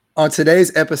On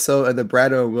today's episode of the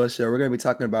Brado and Will Show, we're going to be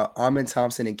talking about Amon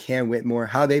Thompson and Cam Whitmore,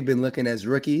 how they've been looking as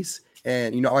rookies,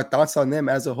 and our thoughts on them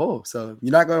as a whole. So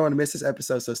you're not going to want to miss this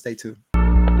episode, so stay tuned.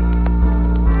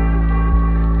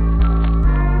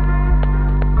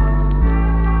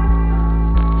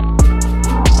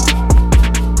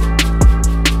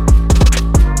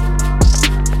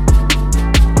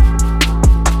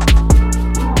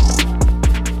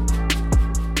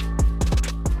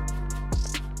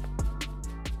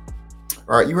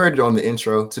 All right, you heard it on the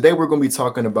intro. Today we're going to be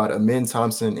talking about Amin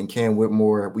Thompson and Cam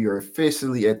Whitmore. We are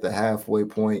officially at the halfway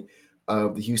point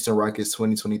of the Houston Rockets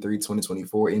 2023-2024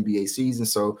 NBA season.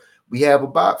 So we have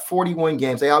about 41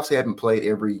 games. They obviously haven't played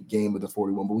every game of the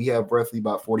 41, but we have roughly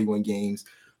about 41 games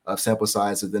of sample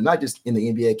size of them, not just in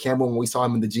the NBA. Cam, when we saw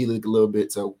him in the G League a little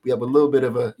bit, so we have a little bit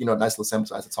of a nice little sample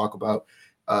size to talk about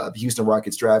the Houston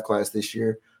Rockets draft class this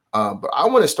year. But I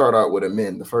want to start out with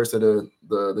Amin, the first of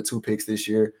the two picks this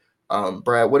year.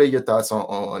 Brad, what are your thoughts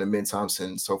on Amin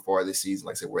Thompson so far this season?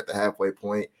 Like I said, we're at the halfway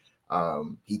point.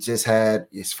 He just had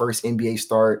his first NBA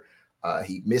start.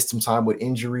 He missed some time with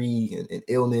injury and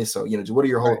illness. So, what are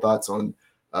your whole thoughts on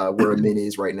where Amin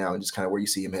is right now and just kind of where you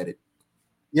see him headed?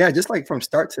 Yeah, just like from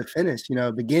start to finish,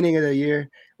 beginning of the year.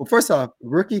 Well, first off,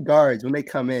 rookie guards, when they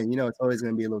come in, it's always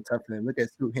going to be a little tough for them. Look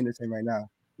at Scoot Henderson right now,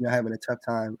 having a tough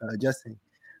time adjusting.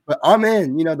 But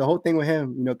Amin, the whole thing with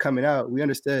him, coming out, we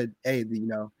understood, hey,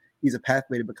 he's a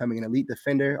pathway to becoming an elite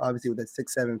defender, obviously with a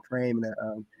 6'7" frame and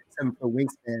a 7-foot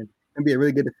wingspan. Gonna be a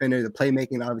really good defender. The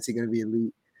playmaking obviously gonna be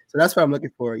elite. So that's what I'm looking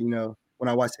for, when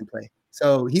I watch him play.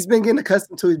 So he's been getting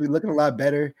accustomed to. He's been looking a lot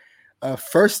better.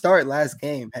 First start last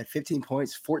game, had 15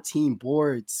 points, 14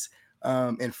 boards,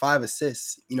 and 5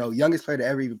 assists. Youngest player to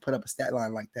ever even put up a stat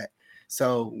line like that.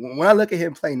 So when I look at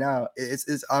him play now,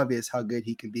 it's obvious how good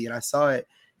he can be. And I saw it,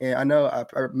 and I know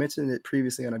I mentioned it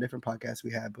previously on a different podcast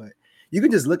we had, but you can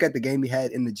just look at the game he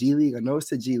had in the G League. I know it's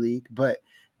the G League, but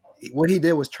what he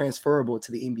did was transferable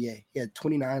to the NBA. He had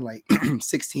 29, like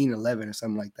 16, 11 or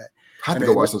something like that. I have to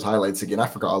go watch those highlights again. I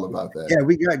forgot all about that.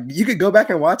 Yeah, you could go back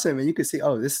and watch him and you could see,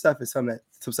 oh, this stuff is some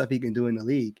stuff he can do in the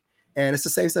league. And it's the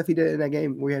same stuff he did in that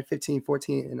game where he had 15,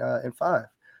 14, and 5.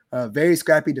 Very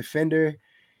scrappy defender.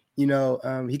 He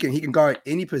can guard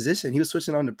any position. He was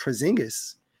switching on to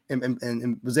Porzingis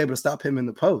and was able to stop him in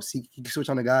the post. He could switch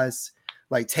on to guys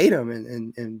like Tatum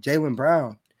and Jaylen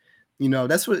Brown.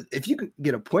 That's what, if you could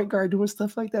get a point guard doing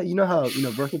stuff like that, how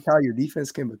versatile your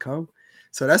defense can become.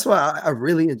 So that's why I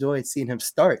really enjoyed seeing him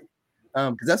start,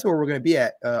 because that's where we're going to be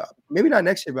at. Maybe not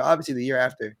next year, but obviously the year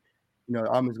after.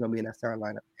 Amon's going to be in that starting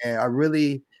lineup, and I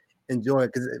really enjoy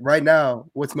it because right now,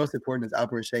 what's most important is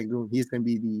Alperen Sengun. He's going to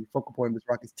be the focal point of this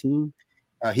Rockets team.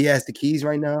 He has the keys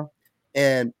right now,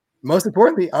 and most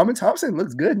importantly, Amon Thompson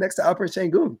looks good next to Alperen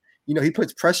Sengun. He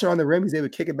puts pressure on the rim. He's able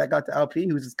to kick it back out to LP,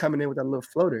 who's just coming in with that little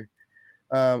floater.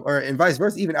 And vice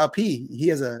versa. Even LP, he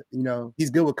has he's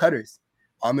good with cutters.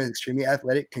 Amon is extremely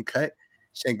athletic, can cut.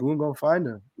 Sengun gonna find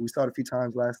him. We saw it a few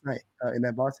times last night in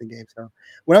that Boston game. So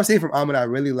what I'm seeing from Amon, I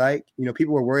really like.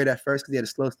 People were worried at first because he had a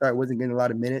slow start, wasn't getting a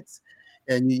lot of minutes,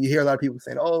 and you hear a lot of people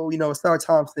saying, "Oh, Star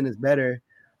Thompson is better."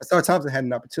 Star Thompson had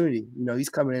an opportunity. He's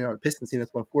coming in on a Pistons team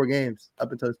that's won 4 games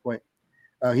up until this point.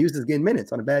 He was just getting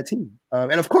minutes on a bad team.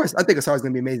 And of course, I think Asar is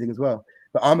going to be amazing as well.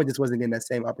 But Ahmed just wasn't getting that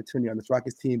same opportunity on this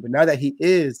Rockets team. But now that he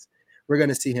is, we're going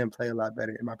to see him play a lot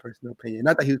better, in my personal opinion.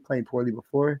 Not that he was playing poorly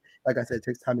before. Like I said, it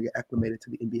takes time to get acclimated to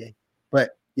the NBA.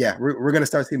 But yeah, we're going to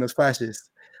start seeing those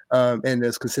flashes and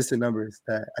those consistent numbers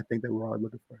that I think that we're all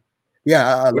looking for.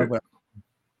 Yeah, I love what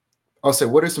I'll say.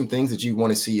 What are some things that you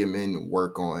want to see him in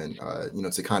work on,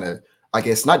 to kind of, I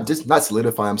guess, not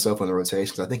solidify himself in the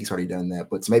rotation, because I think he's already done that,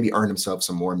 but to maybe earn himself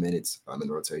some more minutes in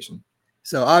the rotation?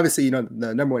 So obviously,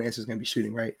 the number one answer is going to be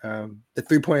shooting, right? The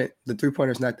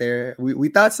 3-pointer's not there. We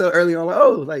thought so early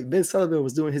on, like Ben Sullivan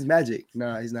was doing his magic.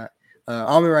 No, he's not.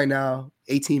 Almond right now,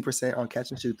 18% on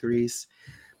catch and shoot threes.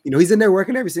 He's in there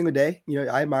working every single day.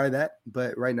 I admire that,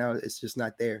 but right now it's just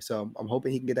not there. So I'm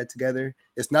hoping he can get that together.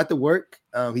 It's not the work.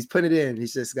 He's putting it in.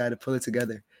 He's just got to pull it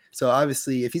together. So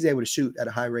obviously, if he's able to shoot at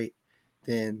a high rate,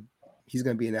 then he's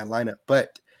going to be in that lineup.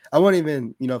 But I won't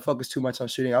even, focus too much on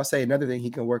shooting. I'll say another thing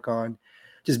he can work on,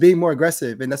 just being more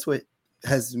aggressive. And that's what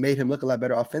has made him look a lot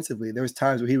better offensively. There was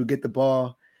times where he would get the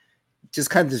ball, just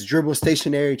kind of just dribble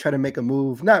stationary, try to make a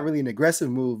move, not really an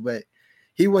aggressive move, but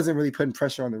he wasn't really putting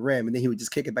pressure on the rim. And then he would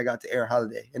just kick it back out to Aaron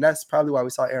Holiday. And that's probably why we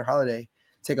saw Aaron Holiday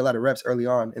take a lot of reps early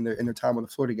on in their time on the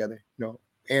floor together.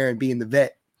 Aaron being the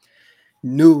vet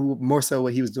knew more so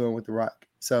what he was doing with the Rock.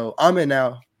 So Ahmed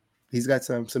now, he's got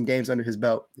some games under his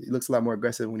belt. He looks a lot more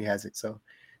aggressive when he has it. So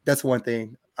that's one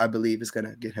thing I believe is going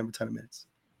to get him a ton of minutes.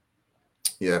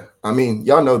 Yeah, I mean,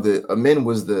 y'all know that Amin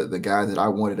was the guy that I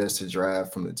wanted us to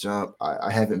draft from the jump. I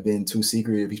haven't been too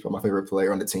secretive. He's probably my favorite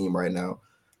player on the team right now.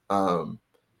 Um,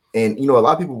 and a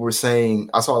lot of people were saying,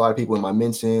 I saw a lot of people in my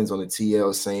mentions on the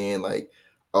TL saying like,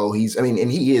 oh, I mean,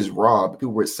 and he is raw, but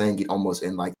people were saying it almost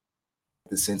in like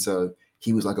the sense of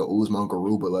he was like a Usman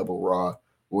Garuba level raw,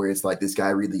 where it's like this guy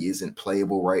really isn't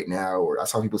playable right now. Or I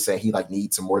saw people saying he like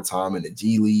needs some more time in the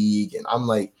G League, and I'm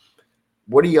like,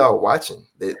 what are y'all watching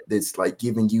that's like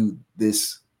giving you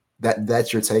this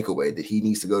that's your takeaway that he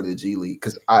needs to go to the G League?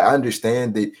 Because I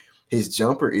understand that his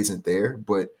jumper isn't there,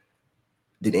 but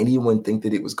did anyone think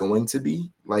that it was going to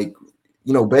be like,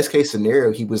 best case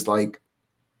scenario, he was like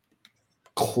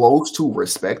close to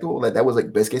respectable. Like that was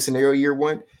like best case scenario year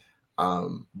one.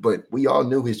 But we all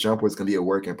knew his jumper was gonna be a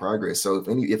work in progress. So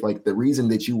if like the reason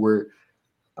that you were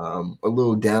a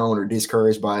little down or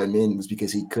discouraged by him was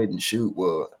because he couldn't shoot,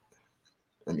 well,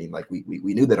 I mean, like we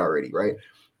knew that already, right?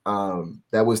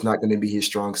 That was not going to be his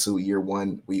strong suit year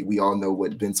one. We all know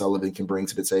what Ben Sullivan can bring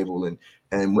to the table,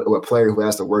 and what player who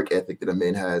has the work ethic that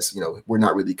Amin has. We're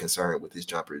not really concerned with his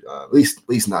jumper, at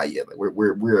least not yet. Like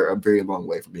we're a very long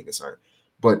way from being concerned.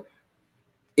 But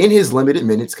in his limited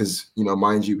minutes, because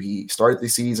mind you, he started the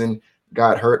season,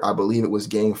 got hurt. I believe it was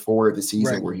game 4 of the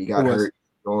season Right. where he got hurt.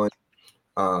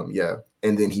 Yeah,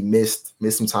 and then he missed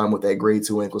some time with that grade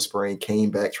 2 ankle sprain.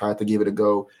 Came back, tried to give it a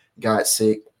go, got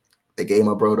sick. They gave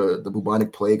my bro the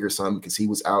bubonic plague or something because he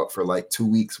was out for like 2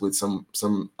 weeks with some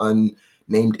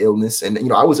unnamed illness. And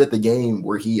I was at the game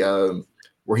where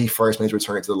he first made his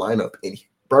return to the lineup. And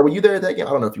bro, were you there at that game? I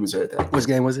don't know if you was there at that. Which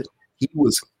game was it? He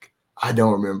was. I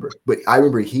don't remember, but I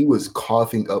remember he was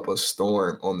coughing up a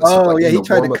storm on the. Oh yeah, he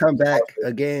tried to come back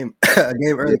a game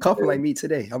early, coughing like me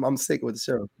today. I'm sick with the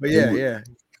show, but yeah.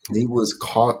 He was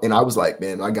caught, and I was like,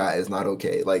 man, my guy is not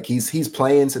okay. Like he's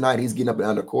playing tonight. He's getting up and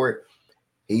down the court.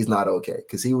 He's not okay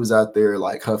because he was out there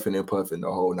like huffing and puffing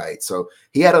the whole night. So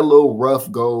he had a little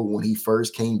rough go when he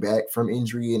first came back from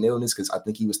injury and illness because I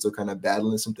think he was still kind of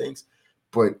battling some things.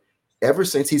 But ever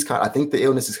since I think the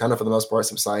illness is kind of for the most part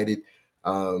subsided.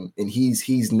 And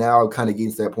he's now kind of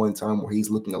getting to that point in time where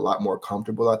he's looking a lot more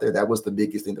comfortable out there. That was the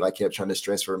biggest thing that I kept trying to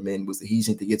stress for men was that he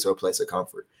needs to get to a place of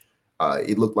comfort.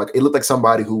 It looked like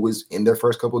somebody who was in their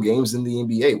first couple of games in the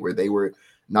NBA where they were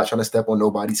not trying to step on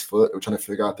nobody's foot or trying to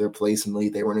figure out their place in the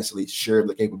league. They weren't necessarily sure of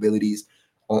the capabilities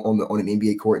on an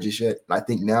NBA court just yet. And I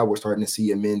think now we're starting to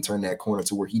see Amin turn that corner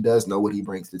to where he does know what he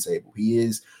brings to the table. He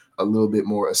is a little bit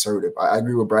more assertive. I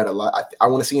agree with Brad a lot. I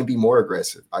want to see him be more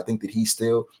aggressive. I think that he's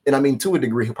still, and I mean, to a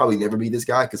degree, he'll probably never be this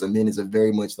guy because Amin is a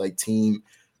very much like team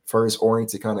first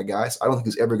oriented kind of guy. So I don't think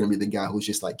he's ever going to be the guy who's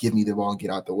just like, give me the ball and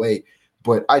get out the way.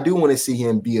 But I do want to see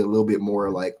him be a little bit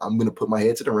more like, I'm going to put my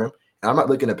head to the rim. And I'm not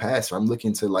looking to pass. I'm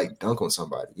looking to like dunk on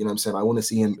somebody. You know what I'm saying? I want to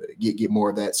see him get more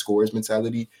of that scorers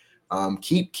mentality.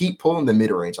 Keep pulling the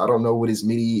mid range. I don't know what his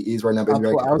midi is right now, baby.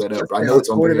 I can pull that up. I know it's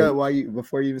on very,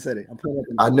 before you even said it.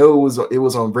 I know it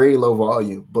was on very low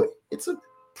volume, but it's a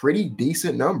pretty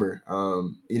decent number.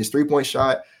 It is 3-point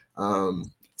shot.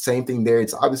 Same thing there.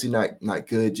 It's obviously not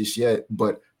good just yet,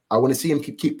 but I want to see him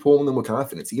keep pulling them with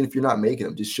confidence. Even if you're not making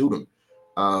them, just shoot them.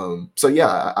 So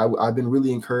yeah, I've been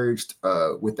really encouraged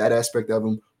with that aspect of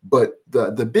him. But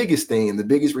the biggest thing and the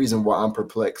biggest reason why I'm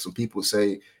perplexed when people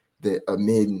say that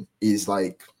Amin is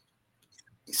like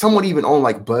someone even on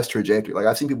like bust trajectory. Like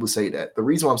I've seen people say that. The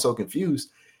reason why I'm so confused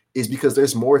is because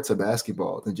there's more to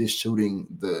basketball than just shooting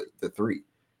the three,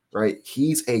 right?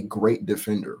 He's a great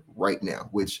defender right now,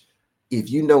 which if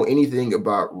you know anything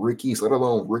about rookies, let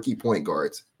alone rookie point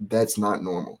guards, that's not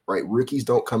normal, right? Rookies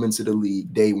don't come into the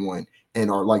league day one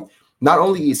and are like, not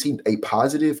only is he a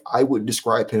positive, I would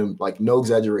describe him like no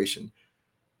exaggeration.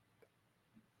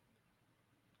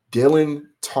 Dylan,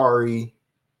 Tari,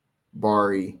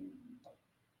 Bari.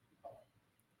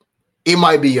 It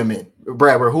might be Amin.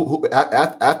 Brad, who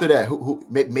after that? Who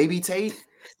maybe Tate?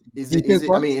 Is it?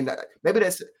 I mean,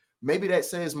 maybe that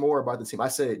says more about the team. I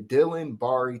said Dylan,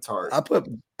 Bari, Tari. I put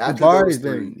Bari's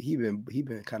been he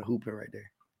been kind of hooping right there.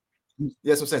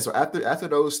 Yes, I'm saying. So after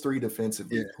those three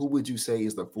defensively, who would you say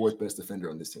is the fourth best defender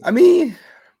on this team? I mean,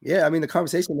 the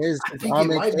conversation is. I think it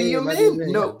might be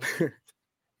Amin. No,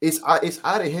 it's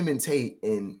out of him and Tate,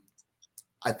 and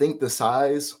I think the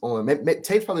size on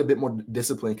Tate's probably a bit more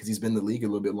disciplined because he's been in the league a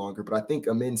little bit longer. But I think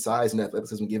Amin's size and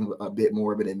athleticism give him a bit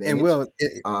more of an advantage.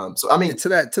 And so I mean, to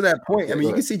that point, I mean,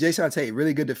 you can see Jason Tate,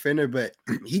 really good defender, but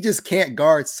he just can't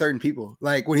guard certain people.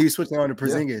 Like when he was switching on to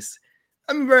Porzingis,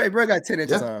 I mean, bro got 10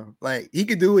 inches on him. Like he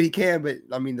could do what he can, but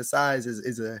I mean, the size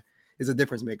is a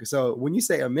difference maker. So when you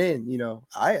say Amin,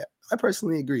 I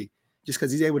personally agree, just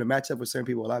because he's able to match up with certain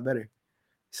people a lot better.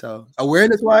 So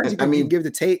awareness wise, And, you can give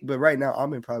the tape, but right now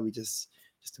I'm in probably just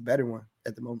a better one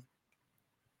at the moment.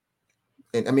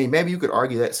 And I mean, maybe you could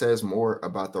argue that says more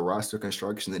about the roster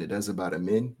construction than it does about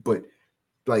Amin, but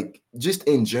like just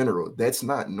in general, that's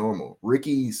not normal.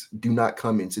 Rookies do not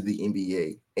come into the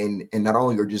NBA and not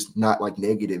only are just not like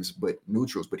negatives but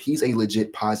neutrals, but he's a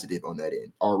legit positive on that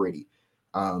end already.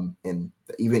 And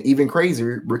even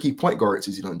crazier, rookie point guards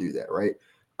you don't do that, right?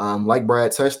 Like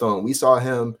Brad touched on, we saw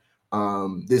him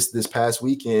this past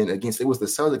weekend against, it was the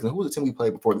Celtics, and who was the team we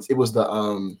played before this? It was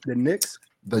the Knicks.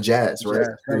 The Jazz, right?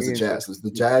 Jazz. It was the Jazz. It was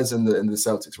the Jazz and the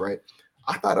Celtics, right?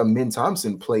 I thought Amin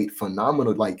Thompson played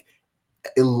phenomenal, like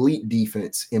elite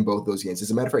defense in both those games. As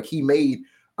a matter of fact, we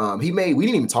didn't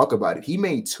even talk about it. He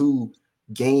made 2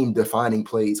 game-defining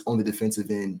plays on the defensive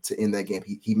end to end that game.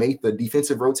 He made the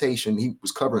defensive rotation. He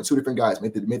was covering 2 different guys,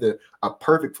 made a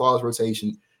perfect flawless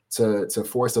rotation to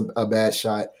force a bad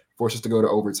shot, force us to go to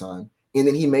overtime. And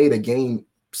then he made a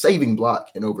game-saving block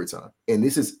in overtime. And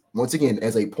this is, once again,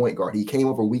 as a point guard. He came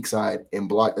over weak side and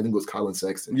blocked, I think it was Colin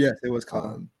Sexton. Yes, it was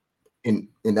Colin. And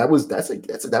that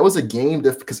was a game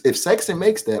because if Sexton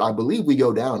makes that, I believe we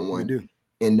go down 1,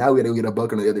 and now we got to get a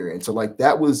bucket on the other end. So like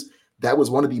that was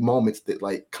one of the moments that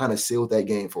like kind of sealed that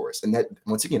game for us. And that,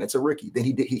 once again, that's a rookie. Then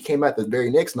he came out the very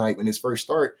next night in his first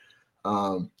start,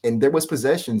 and there was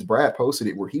possessions. Brad posted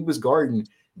it where he was guarding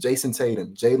Jason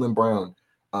Tatum, Jaylen Brown,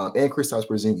 and Kristaps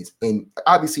Porzingis, and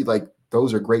obviously like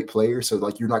those are great players, so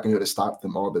like you're not going to be able to stop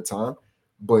them all the time,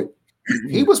 but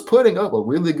he was putting up a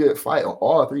really good fight on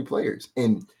all 3 players.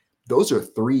 And those are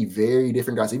 3 very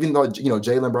different guys. Even though,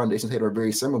 Jaylen Brown and Jason Tatum are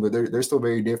very similar, they're still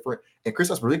very different. And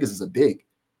Kristaps Porzingis is a big,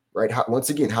 right? Once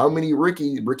again, how many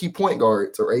rookie point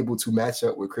guards are able to match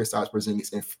up with Kristaps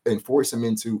Porzingis and force him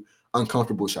into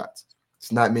uncomfortable shots?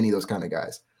 It's not many of those kind of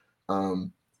guys.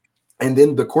 And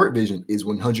then the court vision is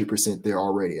 100% there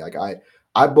already. Like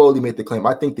I boldly make the claim.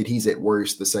 I think that he's at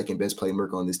worst the second best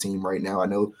playmaker on this team right now. I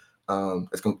know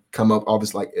it's going to come up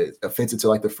obviously like offensive to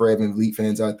like the Fred VanVleet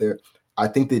fans out there. I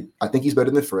think he's better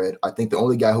than Fred. I think the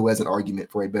only guy who has an argument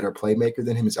for a better playmaker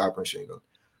than him is Alperen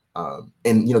Sengun.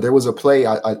 And there was a play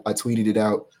I tweeted it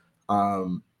out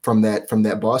from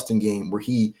that Boston game where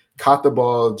he caught the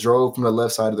ball, drove from the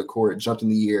left side of the court, jumped in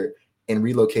the air, and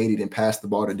relocated and passed the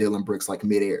ball to Dillon Brooks like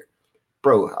midair.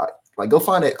 Bro, go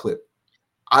find that clip.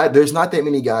 There's not that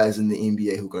many guys in the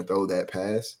NBA who can throw that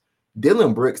pass.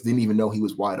 Dillon Brooks didn't even know he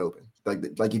was wide open.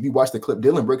 Like if you watch the clip,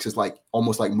 Dillon Brooks is like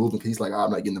almost like moving because he's like,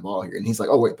 I'm not getting the ball here. And he's like,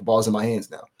 oh, wait, the ball's in my hands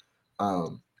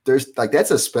now. There's like,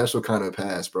 that's a special kind of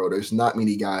pass, bro. There's not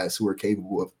many guys who are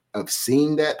capable of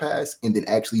seeing that pass and then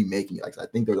actually making it. Like I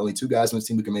think there's only 2 guys on the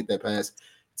team who can make that pass.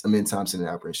 It's Amin Thompson and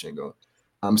Alperen Sengun.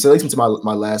 So that leads me to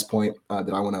my last point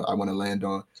that I want to land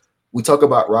on. We talk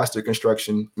about roster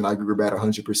construction, and I agree with that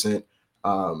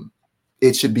 100%.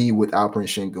 It should be with Alperen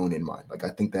Sengun in mind. Like I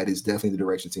think that is definitely the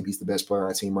direction of the team. He's the best player on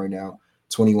our team right now,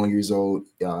 21 years old.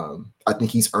 I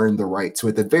think he's earned the right to,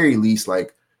 at the very least,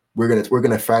 like we're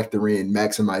gonna factor in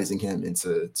maximizing him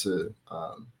into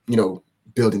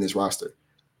building this roster.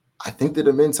 I think that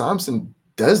Amin Thompson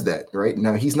does that right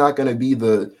now. He's not gonna be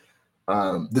the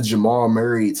Jamal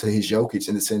Murray to his Jokic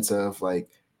in the sense of like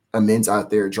Amin's out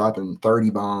there dropping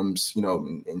 30 bombs,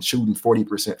 and shooting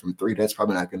 40% from 3. That's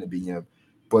probably not going to be him.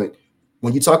 But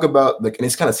when you talk about and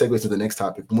it's kind of segues to the next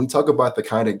topic. When we talk about the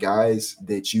kind of guys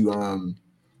that you want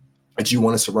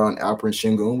to surround Alperen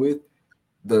Sengun with,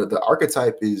 the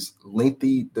archetype is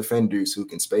lengthy defenders who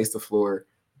can space the floor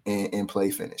and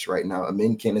play finish. Right now,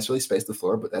 Amin can't necessarily space the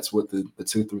floor, but that's what the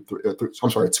 2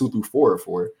 through 4 are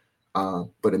for.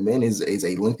 But Amin is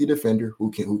a lengthy defender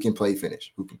who can play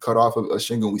finish, who can cut off a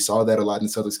Sengun. We saw that a lot in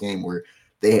the Celtics game where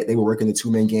they were working the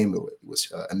 2-man game. It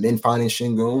was Amin finding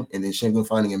Sengun and then Sengun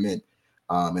finding Amin.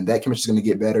 And that chemistry is going to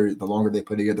get better the longer they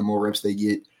play together, the more reps they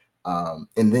get. And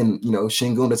then,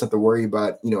 Sengun doesn't have to worry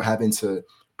about, having to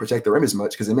protect the rim as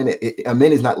much because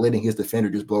Amin is not letting his defender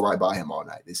just blow right by him all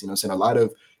night. This, saying a lot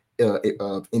of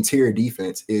interior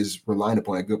defense is relying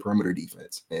upon a good perimeter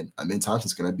defense. And Amin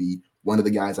Thompson's going to be one of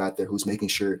the guys out there who's making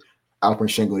sure Alperen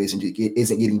Sengun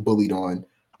isn't getting bullied on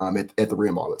at the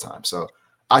rim all the time. So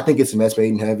I think it's a match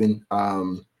made in heaven.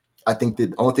 I think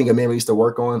the only thing Amin needs to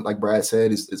work on, like Brad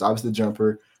said, is obviously the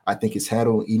jumper. I think his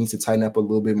handle, he needs to tighten up a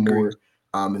little bit more.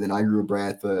 And then I agree with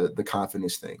Brad, the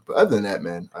confidence thing. But other than that,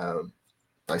 man,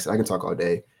 like I said, I can talk all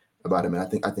day about him,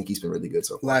 and I think he's been really good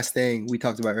so far. Last thing we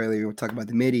talked about earlier, we're talking about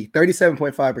the midi,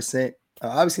 37.5%.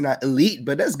 Obviously not elite,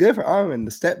 but that's good for Armin.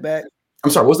 The step back. I'm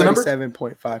sorry, what's the number?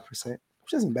 37.5%,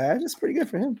 which isn't bad. That's pretty good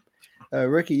for him.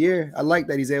 Rookie year. I like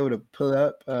that he's able to pull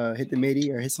up, hit the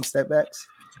midi or hit some step backs.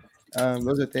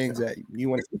 Those are things that you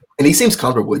want to. And he seems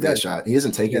comfortable with that shot. He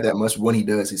doesn't take Yeah. it that much. When he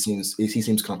does, he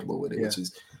seems comfortable with it, Yeah. which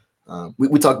is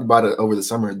we talked about it over the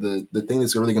summer. The thing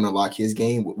that's really going to lock his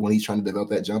game when he's trying to develop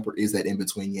that jumper is that in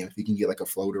between game. If he can get like a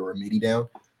floater or a midi down,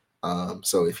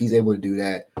 so if he's able to do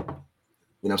that, you know,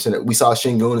 what I'm saying, we saw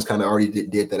Şengün has kind of already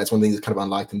did that. That's one thing that's kind of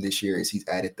unlocked him this year is he's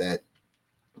added that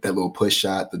little push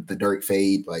shot, the dirt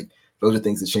fade, like. Those are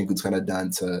things that Şengün's kind of done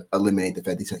to eliminate the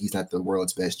fact that he's not the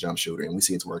world's best jump shooter, and we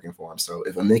see it's working for him. So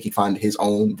if Amin can find his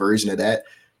own version of that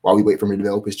while we wait for him to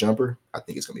develop his jumper, I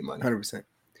think it's going to be money. 100%.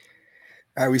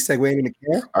 All right, we segueing into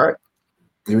Cam. All right.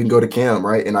 We can go to Cam,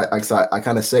 right? And I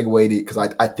kind of segued it because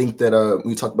I think that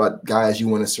we talked about guys you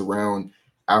want to surround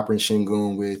Alperen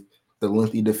Şengün with the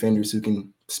lengthy defenders who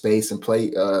can space and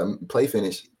play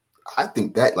finish. I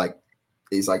think that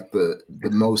is like the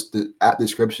most apt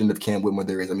description of Cam Whitmore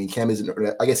there is. I mean, Cam isn't.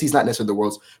 I guess he's not necessarily the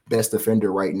world's best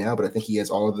defender right now, but I think he has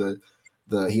all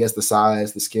he has the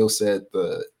size, the skill set,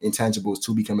 the intangibles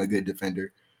to become a good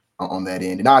defender on that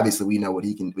end. And obviously, we know what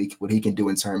he can do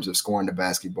in terms of scoring the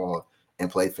basketball and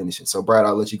play finishing. So, Brad,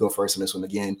 I'll let you go first on this one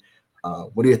again.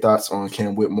 What are your thoughts on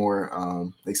Cam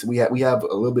Whitmore? Like so we have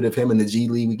a little bit of him in the G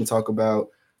League we can talk about.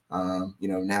 You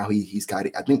know, now he's got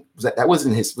it. I think was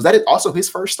that also his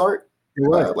first start?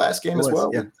 Last game as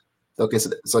well. Yeah. Okay,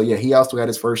 so yeah, he also got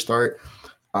his first start.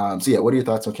 So yeah, what are your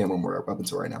thoughts on Cam Whitmore up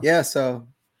until right now? Yeah, so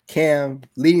Cam,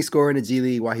 leading scorer in the G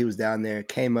League while he was down there,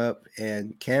 came up,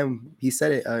 and Cam, he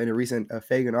said it in a recent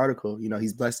Fagan article. You know,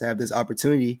 he's blessed to have this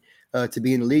opportunity to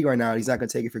be in the league right now. He's not going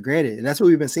to take it for granted, and that's what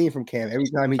we've been seeing from Cam. Every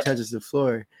time he touches the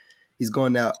floor, he's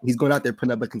going out there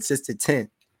putting up a consistent 10.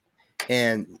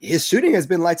 And his shooting has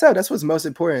been lights out. That's what's most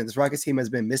important. This Rockets team has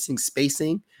been missing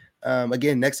spacing.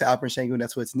 Again, next to Alperen Şengün,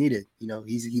 that's what's needed. You know,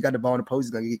 he got the ball in the post.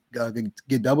 He's going to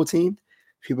get double teamed.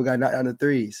 People got knocked down the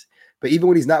threes. But even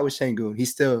when he's not with Şengün,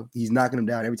 he's knocking him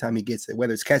down every time he gets it,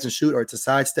 whether it's catch and shoot or it's a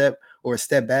sidestep or a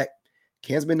step back.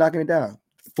 Cam's been knocking it down.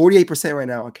 48% right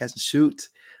now on catch and shoot.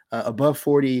 Above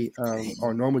 40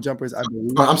 on normal jumpers, I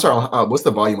believe. I'm sorry. What's the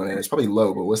volume on that? It's probably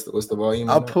low, but what's the volume?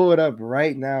 I'll pull it up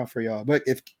right now for y'all. But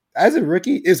if as a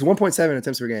rookie, it's 1.7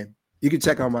 attempts per game. You can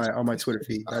check on my Twitter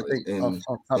feed. I think,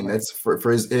 and that's for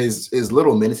his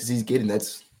little minutes he's getting.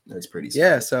 That's pretty.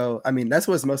 Yeah. So I mean, that's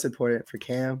what's most important for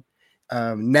Cam.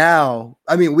 Now,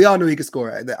 I mean, we all knew he could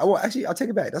score. I'll take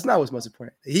it back. That's not what's most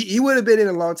important. He would have been in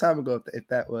a long time ago if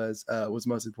that was what's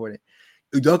most important.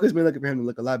 Udoka's been looking for him to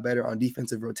look a lot better on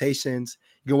defensive rotations.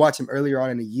 You can watch him earlier on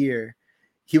in the year.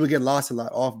 He would get lost a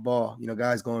lot off ball. You know,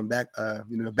 guys going back,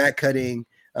 back cutting,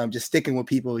 just sticking with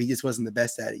people. He just wasn't the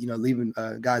best at it. You know, leaving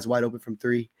guys wide open from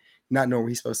three, not knowing where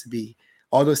he's supposed to be.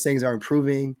 All those things are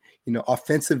improving. You know,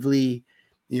 offensively,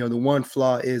 you know, the one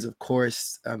flaw is, of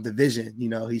course, the vision. You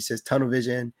know, he's just tunnel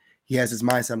vision. He has his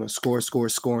mindset, I'm going to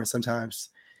score. And sometimes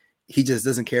he just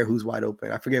doesn't care who's wide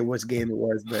open. I forget which game it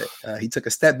was, but he took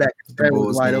a step back. Fred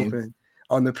was wide open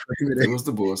on the perimeter. It was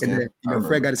the Bulls game. And then,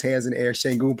 Fred got his hands in the air.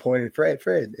 Şengün pointed, Fred,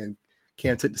 and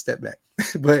Cam took the step back.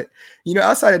 But, you know,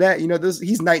 outside of that, you know,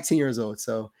 he's 19 years old.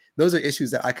 So those are issues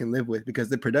that I can live with because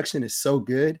the production is so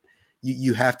good.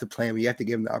 You have to play him. You have to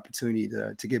give him the opportunity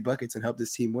to get buckets and help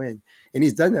this team win. And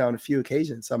he's done that on a few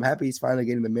occasions. So I'm happy he's finally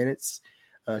getting the minutes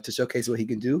to showcase what he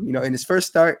can do. You know, in his first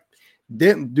start,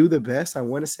 didn't do the best. I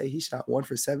want to say he shot 1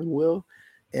 for 7, Will.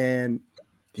 And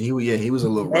he was a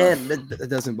little rough. And that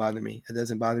doesn't bother me. It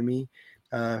doesn't bother me.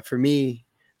 For me,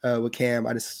 with Cam,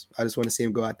 I just want to see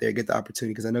him go out there, get the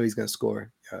opportunity because I know he's going to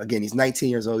score. Again, he's 19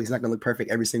 years old. He's not going to look perfect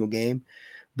every single game,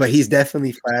 but he's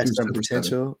definitely flashed some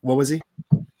potential. What was he?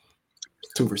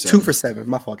 2 for 7. 2 for 7.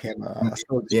 My fault, Cam.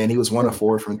 Yeah, and he was 1 of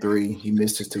 4 from 3. He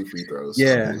missed his 2 free throws.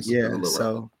 Yeah.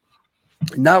 So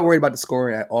not worried about the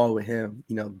scoring at all with him.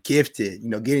 You know, gifted. You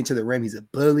know, getting to the rim. He's a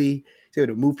bully. He's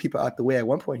able to move people out the way. At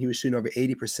one point, he was shooting over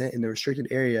 80% in the restricted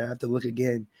area. I have to look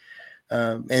again.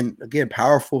 And again,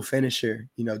 powerful finisher.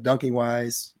 You know, dunking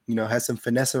wise. You know, has some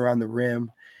finesse around the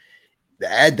rim.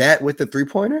 Add that with the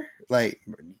 3-pointer, like,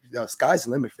 sky's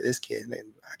the limit for this kid. And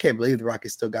I can't believe the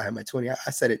Rockets still got him at 20. I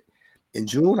said it in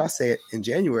June. I'll say it in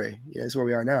January. Yeah, that's where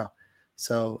we are now.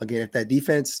 So again, if that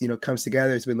defense, you know, comes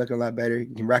together, it's been looking a lot better.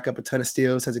 You can rack up a ton of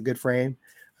steals, has a good frame,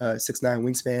 6'9"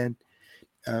 wingspan,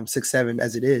 6'7"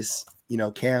 as it is. You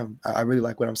know, Cam, I really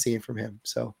like what I'm seeing from him.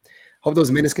 So hope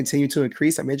those minutes continue to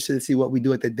increase. I'm interested to see what we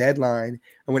do at the deadline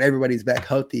and when everybody's back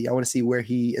healthy. I want to see where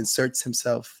he inserts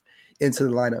himself into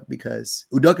the lineup because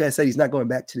Udoka has said he's not going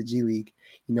back to the G League.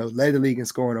 You know, led the league in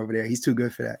scoring over there. He's too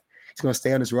good for that. He's going to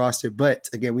stay on his roster. But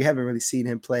again, we haven't really seen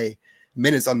him play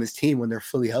minutes on this team when they're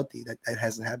fully healthy. That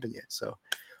hasn't happened yet. So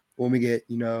when we get,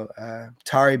 you know,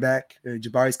 Tari back,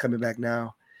 Jabari's coming back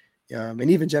now, And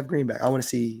even Jeff Greenback. I want to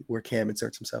see where Cam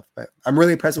inserts himself. But I'm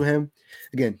really impressed with him.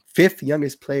 Again, 5th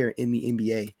youngest player in the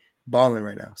NBA, balling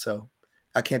right now. So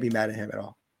I can't be mad at him at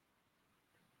all.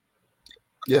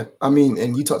 Yeah, I mean,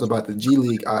 and you talked about the G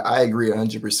League. I agree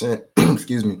 100%.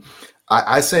 Excuse me.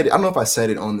 I said, I don't know if I said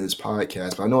it on this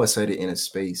podcast, but I know I said it in a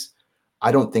space.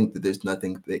 I don't think that there's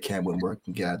nothing that Cam Whitmore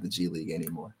can get out of the G League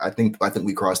anymore. I think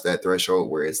we crossed that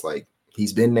threshold where it's like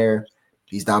he's been there,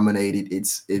 he's dominated.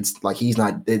 It's like he's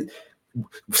not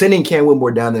sending Cam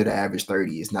Whitmore down there to average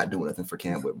 30 is not doing nothing for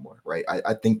Cam Whitmore, right?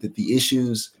 I think that the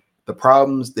issues, the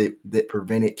problems that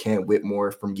prevented Cam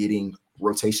Whitmore from getting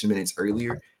rotation minutes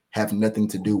earlier have nothing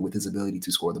to do with his ability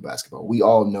to score the basketball. We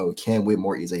all know Cam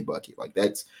Whitmore is a bucket. Like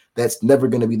that's never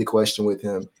going to be the question with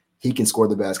him. He can score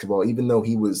the basketball, even though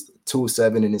he was 2 of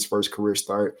 7 in his first career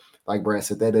start. Like Brad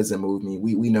said, that doesn't move me.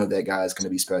 We know that guy is going to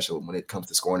be special when it comes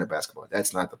to scoring the basketball.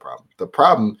 That's not the problem. The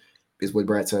problem is what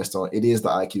Brad touched on. It is the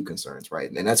IQ concerns,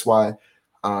 right? And that's why,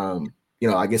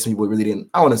 I guess people really didn't.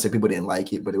 I want to say people didn't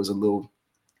like it, but it was a little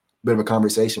bit of a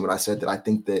conversation when I said that I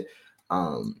think that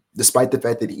despite the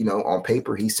fact that on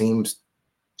paper he seems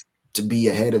to be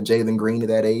ahead of Jalen Green at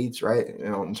that age, right?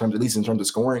 In terms of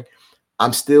scoring.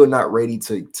 I'm still not ready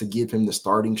to give him the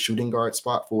starting shooting guard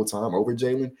spot full time over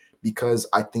Jalen because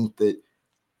I think that,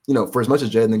 for as much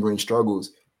as Jalen Green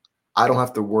struggles, I don't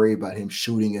have to worry about him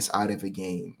shooting us out of a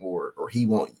game or he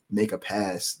won't make a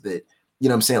pass that,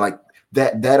 what I'm saying? Like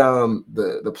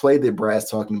the play that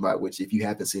Brad's talking about, which if you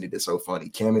haven't seen it, it's so funny.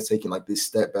 Cam is taking like this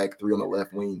step back 3 on the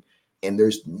left wing and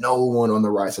there's no one on the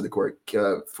right side of the court.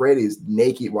 Fred is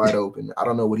naked, wide open. I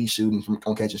don't know what he's shooting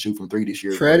on catch and shoot from 3 this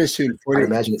year. Fred is shooting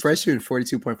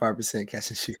 42.5% catch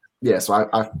and shoot. Yeah, so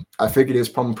I figured it was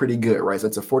probably pretty good, right? So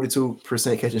it's a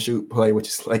 42% catch and shoot play, which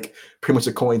is like pretty much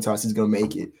a coin toss. He's gonna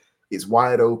make it. It's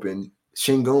wide open.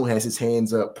 Shingun has his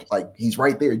hands up, like he's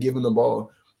right there giving the ball,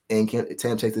 and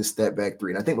Tam takes this step back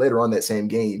 3. And I think later on that same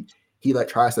game, he like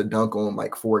tries to dunk on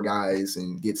like 4 guys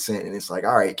and gets sent, and it's like,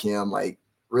 all right, Cam, like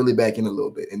really back in a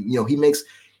little bit. And he makes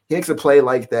a play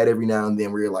like that every now and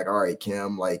then where you're like, all right,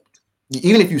 Cam, like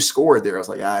even if you scored there, I was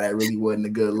like, that really wasn't a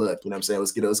good look. You know what I'm saying?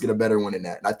 Let's get a better one than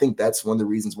that. And I think that's one of the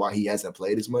reasons why he hasn't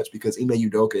played as much because Ime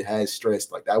Udoka has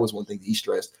stressed. Like that was one thing he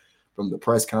stressed from the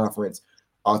press conference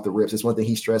off the rips. It's one thing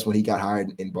he stressed when he got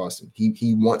hired in Boston.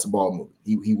 He wants ball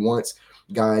movement. He wants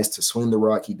guys to swing the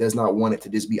rock. He does not want it to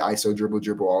just be ISO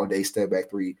dribble all day, step back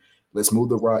 3. Let's move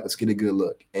the rock. Let's get a good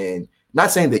look. And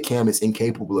not saying that Cam is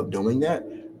incapable of doing that.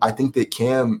 I think that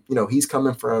Cam, he's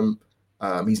coming from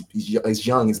he's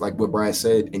young. He's like what Brad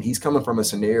said, and he's coming from a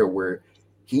scenario where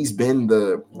he's been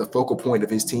the focal point of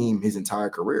his team his entire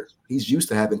career. He's used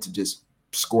to having to just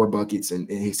score buckets, and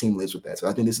his team lives with that. So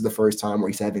I think this is the first time where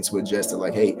he's having to adjust to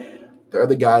like, hey, there are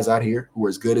other guys out here who are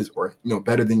as good as or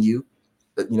better than you.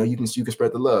 That you can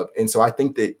spread the love. And so I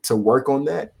think that to work on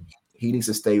that, he needs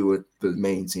to stay with the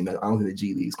main team. I don't think the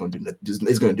G League is going to do that.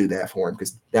 Is going to do that for him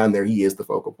because down there he is the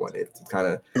focal point. It's kind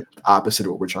of opposite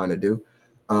of what we're trying to do.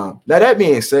 Now that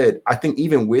being said, I think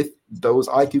even with those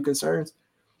IQ concerns,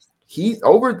 he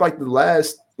over like the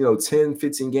last 10,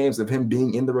 15 games of him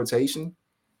being in the rotation,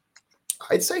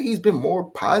 I'd say he's been more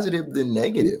positive than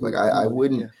negative. Like I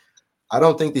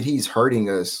don't think that he's hurting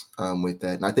us with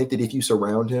that. And I think that if you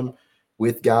surround him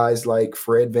with guys like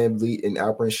Fred VanVleet and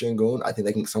Alperen Sengun, I think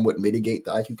they can somewhat mitigate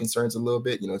the IQ concerns a little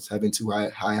bit. It's having 2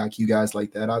 high IQ guys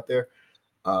like that out there.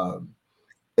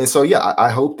 And so, yeah, I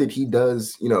hope that he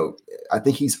does, I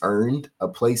think he's earned a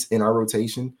place in our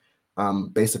rotation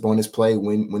based upon his play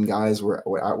when guys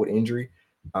were out with injury.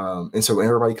 And so when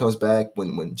everybody comes back,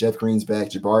 when Jeff Green's back,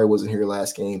 Jabari wasn't here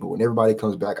last game, but when everybody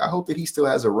comes back, I hope that he still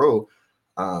has a role.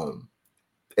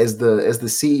 As the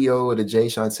CEO of the Jay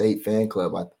Sean Tate fan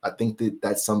club, I think that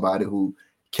that's somebody who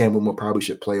Cam Whitmore probably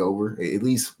should play over. At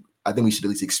least I think we should at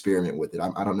least experiment with it.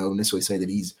 I don't know necessarily say that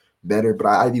he's better, but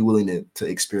I'd be willing to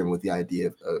experiment with the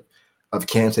idea of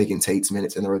Cam taking Tate's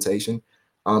minutes in the rotation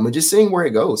and just seeing where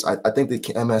it goes. I think that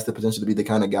Cam has the potential to be the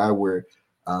kind of guy where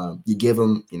you give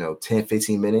him 10,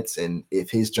 15 minutes, and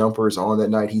if his jumper is on that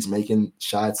night, he's making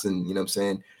shots and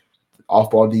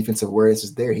off-ball defensive awareness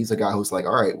is there. He's a guy who's like,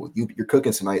 all right, well, you're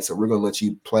cooking tonight, so we're going to let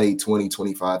you play 20,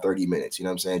 25, 30 minutes. You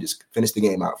know what I'm saying? Just finish the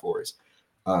game out for us.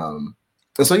 And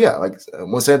so, yeah, like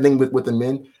one sad thing with the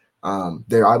men,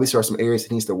 there obviously are some areas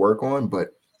he needs to work on,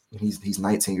 but he's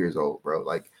 19 years old, bro.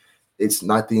 Like, it's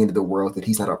not the end of the world that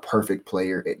he's not a perfect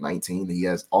player at 19. He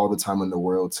has all the time in the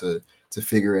world to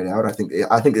figure it out. I think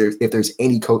if there's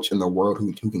any coach in the world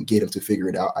who can get him to figure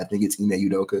it out, I think it's Ime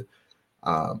Udoka.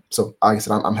 So like I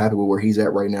said, I'm happy with where he's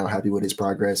at right now, happy with his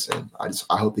progress, and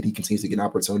I hope that he continues to get an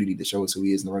opportunity to show us who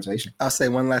he is in the rotation. I'll say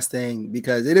one last thing,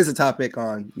 because it is a topic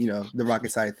on, the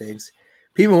Rocket side of things.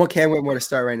 People want Cam Whitmore to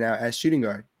start right now as shooting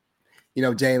guard.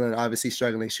 Jalen obviously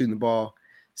struggling shooting the ball.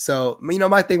 So,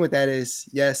 my thing with that is,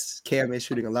 yes, Cam is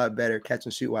shooting a lot better catch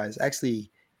and shoot wise.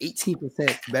 Actually,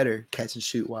 18% better catch and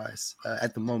shoot wise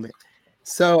at the moment.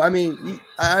 So, I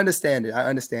understand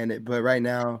it. But right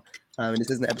now, and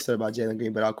this isn't an episode about Jalen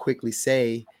Green, but I'll quickly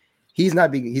say he's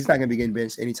not going to be getting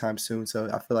benched anytime soon. So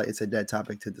I feel like it's a dead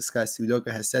topic to discuss.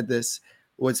 Udoka has said this.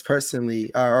 What's personally,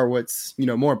 or what's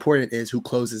more important is who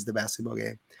closes the basketball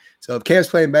game. So if Cam's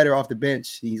playing better off the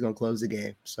bench, he's going to close the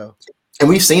game. So, and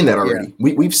we've seen that already.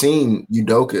 Yeah. We've seen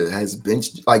Udoka has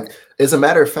benched. Like, as a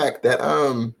matter of fact, that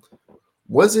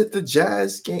was it the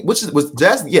Jazz game? Which was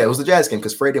Jazz? Yeah, it was the Jazz game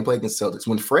because Fred didn't play against Celtics.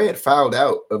 When Fred fouled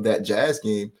out of that Jazz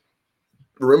game,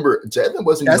 remember Jalen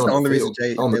wasn't even on the field,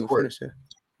 on the court.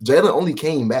 Jalen only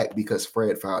came back because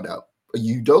Fred fouled out.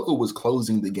 Udoka was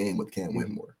closing the game with Cam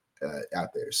Whitmore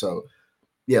out there. So.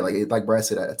 Yeah, like Brad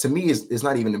said, to me, it's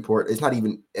not even important. It's not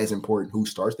even as important who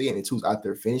starts the game. It's who's out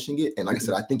there finishing it. And like I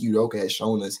said, I think Udoka has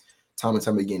shown us time and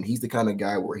time again, he's the kind of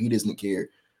guy where he doesn't care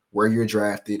where you're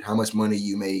drafted, how much money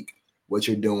you make, what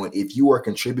you're doing. If you are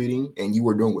contributing and you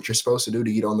are doing what you're supposed to do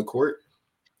to get on the court,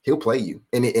 he'll play you.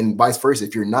 And vice versa,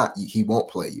 if you're not, he won't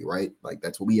play you, right? Like,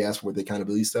 that's what we ask for with the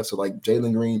accountability stuff. So, like,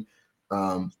 Jalen Green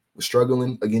was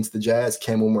struggling against the Jazz.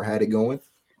 Cam Whitmore had it going.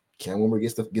 Cam Whitmore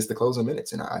gets the closing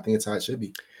minutes, and I think it's how it should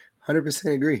be.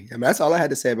 100% agree. That's all I had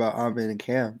to say about Arvin and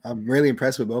Cam. I'm really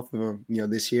impressed with both of them.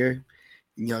 This year,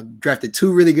 drafted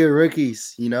two really good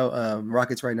rookies.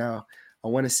 Rockets right now, I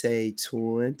want to say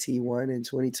 21 and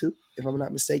 22, if I'm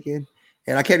not mistaken.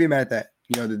 And I can't be mad at that.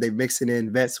 That they're mixing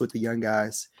in vets with the young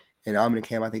guys. And Arvin and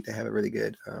Cam, I think they have a really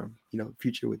good,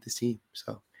 future with this team.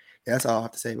 So that's all I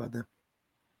have to say about them.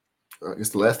 I guess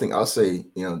the last thing I'll say,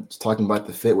 just talking about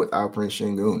the fit with Alperen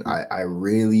Sengun, I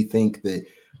really think that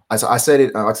I said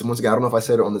it once again. I don't know if I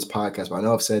said it on this podcast, but I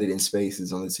know I've said it in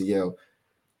spaces on the TL.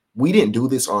 We didn't do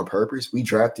this on purpose. We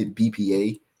drafted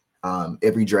BPA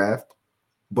every draft,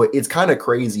 but it's kind of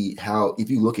crazy how if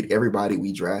you look at everybody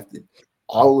we drafted,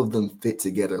 all of them fit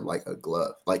together like a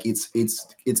glove. Like it's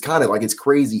kind of like it's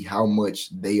crazy how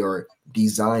much they are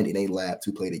designed in a lab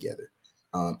to play together.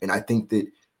 And I think that.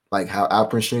 Like how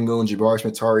Alperen Sengun, Jabari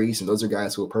Smith-Tyrese, and those are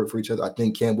guys who are perfect for each other. I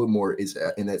think Cam Whitmore is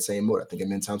in that same mode. I think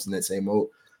Amin Thompson in that same mode.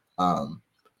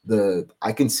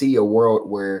 I can see a world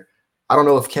where I don't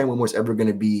know if Cam Whitmore is ever going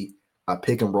to be a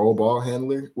pick and roll ball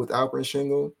handler with Alperen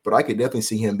Sengun, but I could definitely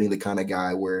see him being the kind of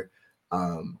guy where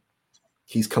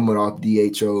he's coming off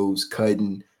DHOs,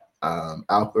 cutting.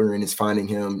 Alperen is finding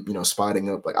him,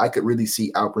 spotting up. Like I could really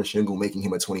see Alperen Sengun making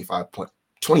him a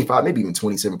 25, maybe even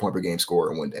 27 point per game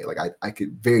scorer in one day. Like I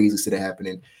could very easily see that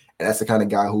happening. And that's the kind of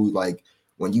guy who, like,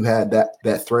 when you had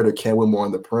that threat of Cam Whitmore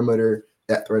on the perimeter,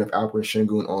 that threat of Alperen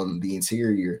Sengun on the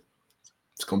interior,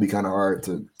 it's going to be kind of hard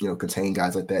to, contain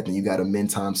guys like that. Then you got Amin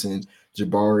Thompson,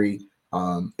 Jabari,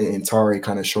 and Tari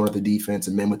kind of showing up the defense,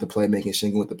 and Min with the playmaking,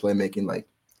 Sengun with the playmaking. Like,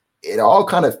 it all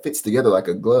kind of fits together like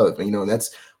a glove. And,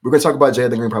 we're going to talk about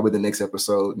Jalen Green probably the next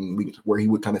episode and where he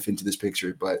would kind of fit into this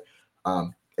picture. But,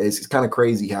 it's kind of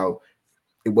crazy how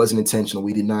it wasn't intentional.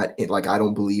 We did not, I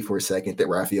don't believe for a second that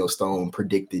Raphael Stone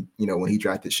predicted, when he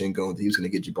drafted Sengun, that he was going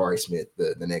to get Jabari Smith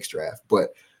the next draft.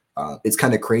 But it's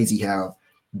kind of crazy how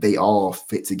they all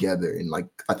fit together. And,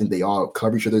 I think they all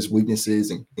cover each other's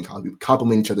weaknesses and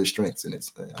complement each other's strengths. And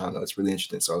it's really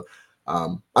interesting. So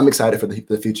I'm excited for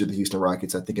the future of the Houston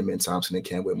Rockets. I think Amin Thompson and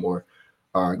Cam Whitmore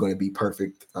are going to be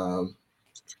perfect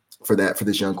for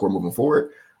this young core moving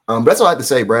forward. But that's all I have to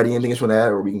say, Brad. Anything else you want to add,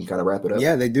 or we can kind of wrap it up?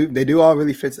 Yeah, they do all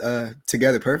really fit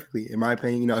together perfectly, in my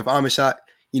opinion. If I'm a shot,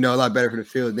 a lot better for the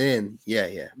field, then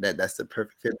that's the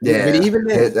perfect fit. Yeah, but even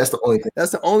then, that's the only thing.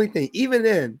 That's the only thing. Even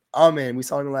then, oh man, we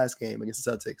saw in the last game against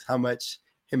the Celtics how much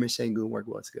him and Sengun work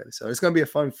well together. So it's gonna be a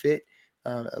fun fit.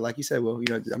 Like you said, well,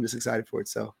 I'm just excited for it.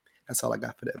 So that's all I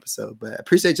got for the episode. But I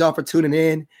appreciate y'all for tuning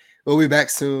in. We'll be back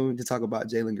soon to talk about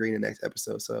Jalen Green in the next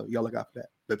episode. So y'all look out for that.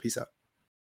 But peace out.